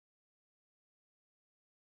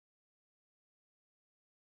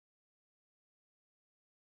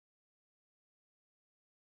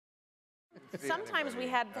sometimes we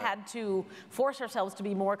had to force ourselves to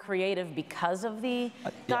be more creative because of the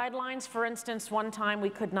guidelines. For instance, one time we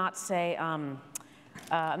could not say, and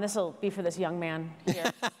this will be for this young man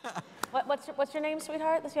here. What's your name,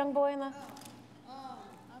 sweetheart? This young boy in the... I'm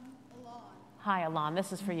Alon. Hi, Alon.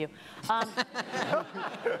 This is for you.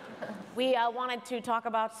 We wanted to talk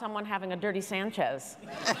about someone having a dirty Sanchez.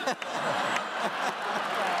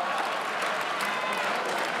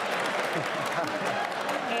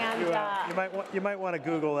 And you might want to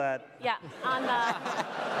Google that. Yeah, on the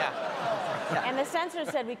and the censor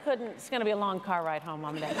said we couldn't. It's going to be a long car ride home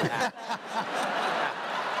on the day.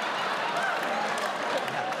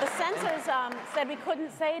 The censors said we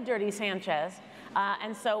couldn't say dirty Sanchez,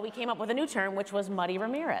 and so we came up with a new term, which was Muddy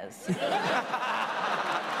Ramirez.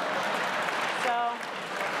 So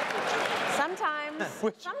sometimes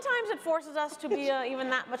it forces us to be even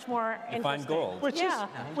that much more interesting. Find gold. Which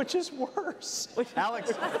is worse.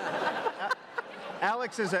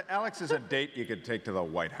 Alex is a date you could take to the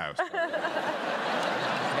White House.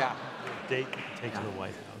 Yeah. Date you can take to the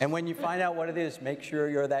White House. And when you find out what it is, make sure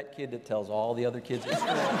you're that kid that tells all the other kids at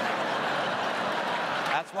school.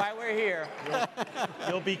 That's why we're here.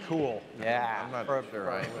 You'll be cool. Yeah. I'm not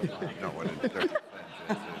sure I know what a dirty Sanchez is.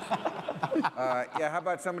 Yeah, how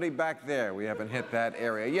about somebody back there? We haven't hit that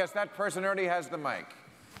area. Yes, that person already has the mic.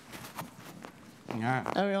 How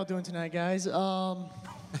are y'all doing tonight, guys?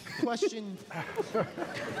 Question.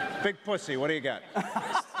 Big pussy, what do you got?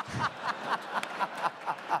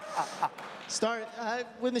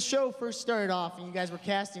 When the show first started off and you guys were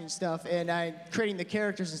casting and stuff and creating the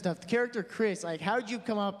characters and stuff, the character Chris, like, how did you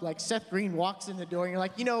come up, like, Seth Green walks in the door and you're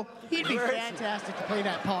like, you know, he'd be fantastic to play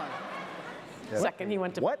that part. Second he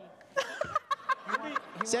went to... What?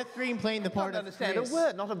 Seth Green playing the part of Chris. I don't understand a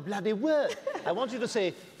word, not a bloody word. I want you to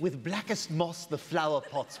say, with blackest moss the flower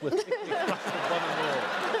pots were thickly clustered one and all.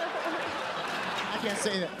 I can't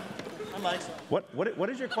say that. I like that. What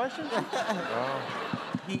is your question?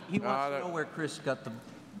 He wants to know where Chris got the,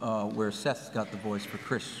 where Seth's got the voice for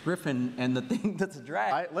Chris Griffin, and the thing that's a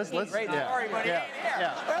drag. Let's great story, but he ain't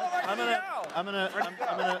here.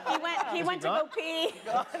 He went to go pee. He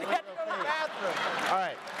had to go to the bathroom. All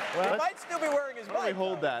right. Well, He might still be wearing his Let me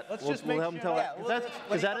hold that. We'll help him tell it.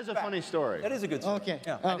 Because that is a funny story. That is a good story. Okay.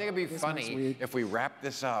 Yeah. I think it'd be funny if we wrap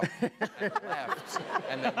this up and left,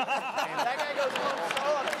 and then That guy goes home so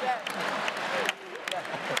upset.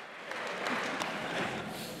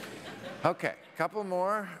 Okay, couple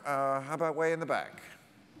more. How about way in the back?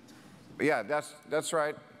 Yeah, that's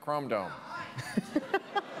right. Chrome Dome.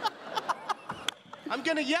 I'm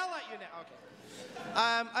gonna yell at you now. Okay.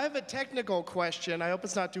 I have a technical question. I hope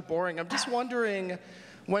it's not too boring. I'm just wondering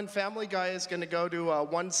when Family Guy is gonna go to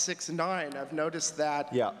 169. I've noticed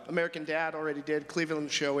that American Dad already did. Cleveland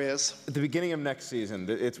show is. At the beginning of next season,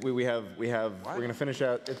 we're gonna finish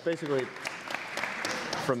out. It's basically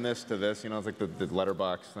from this to this. You know, it's like the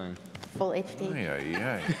letterbox thing. Full HD.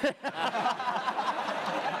 Yeah.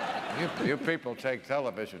 You people take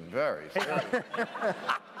television very seriously.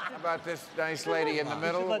 How about this nice lady in the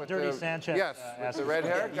middle? Let Dirty Sanchez yes, with the red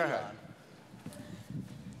hair? Go ahead.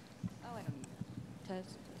 Oh, I don't need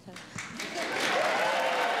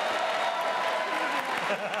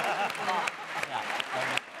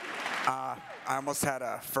that. I almost had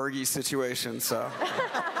a Fergie situation, so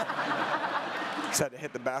just had to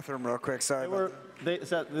hit the bathroom real quick. Sorry.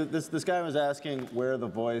 This guy was asking where the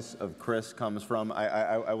voice of Chris comes from.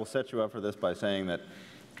 I will set you up for this by saying that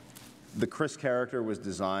the Chris character was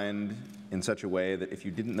designed in such a way that if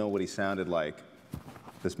you didn't know what he sounded like,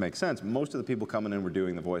 this makes sense. Most of the people coming in were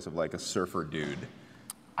doing the voice of like a surfer dude.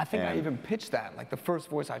 I think I even pitched that. Like the first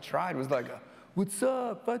voice I tried was like, "What's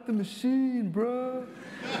up? Fight the machine, bro."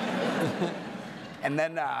 And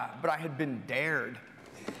then, but I had been dared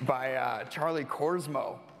by Charlie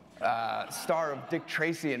Korsmo, star of Dick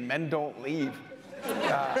Tracy and Men Don't Leave.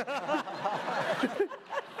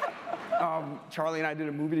 Charlie and I did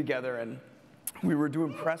a movie together, and we were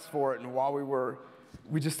doing press for it, and while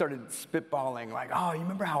we just started spitballing, like, "Oh, you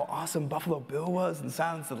remember how awesome Buffalo Bill was in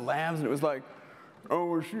Silence of the Lambs?" And it was like, "Oh,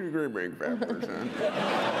 was she a great big fat person?"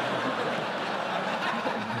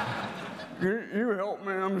 You help,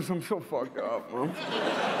 man. I'm so fucked up, man.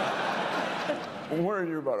 I'm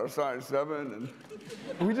worrying you about a size 7,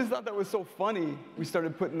 and we just thought that was so funny. We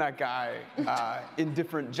started putting that guy in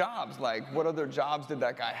different jobs. Like, what other jobs did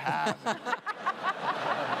that guy have?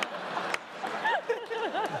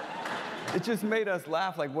 It just made us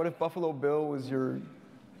laugh. Like, what if Buffalo Bill was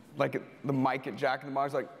like the mic at Jack in the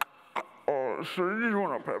Box? Like, "Oh, so you just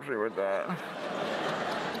want a Pepsi with that?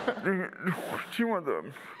 Do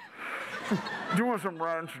you want some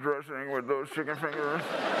ranch dressing with those chicken fingers?"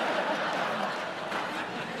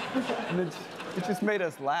 And it just made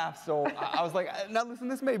us laugh. So I was like, now listen,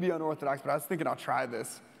 this may be unorthodox, but I was thinking I'll try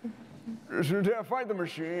this. Fight the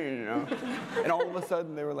machine, you know? And all of a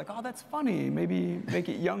sudden they were like, oh, that's funny. Maybe make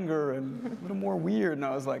it younger and a little more weird. And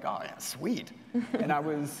I was like, oh, yeah, sweet. And I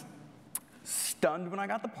was stunned when I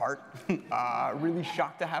got the part, really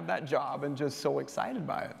shocked to have that job, and just so excited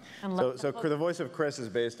by it. So the voice of Chris is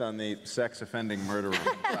based on the sex offending murderer.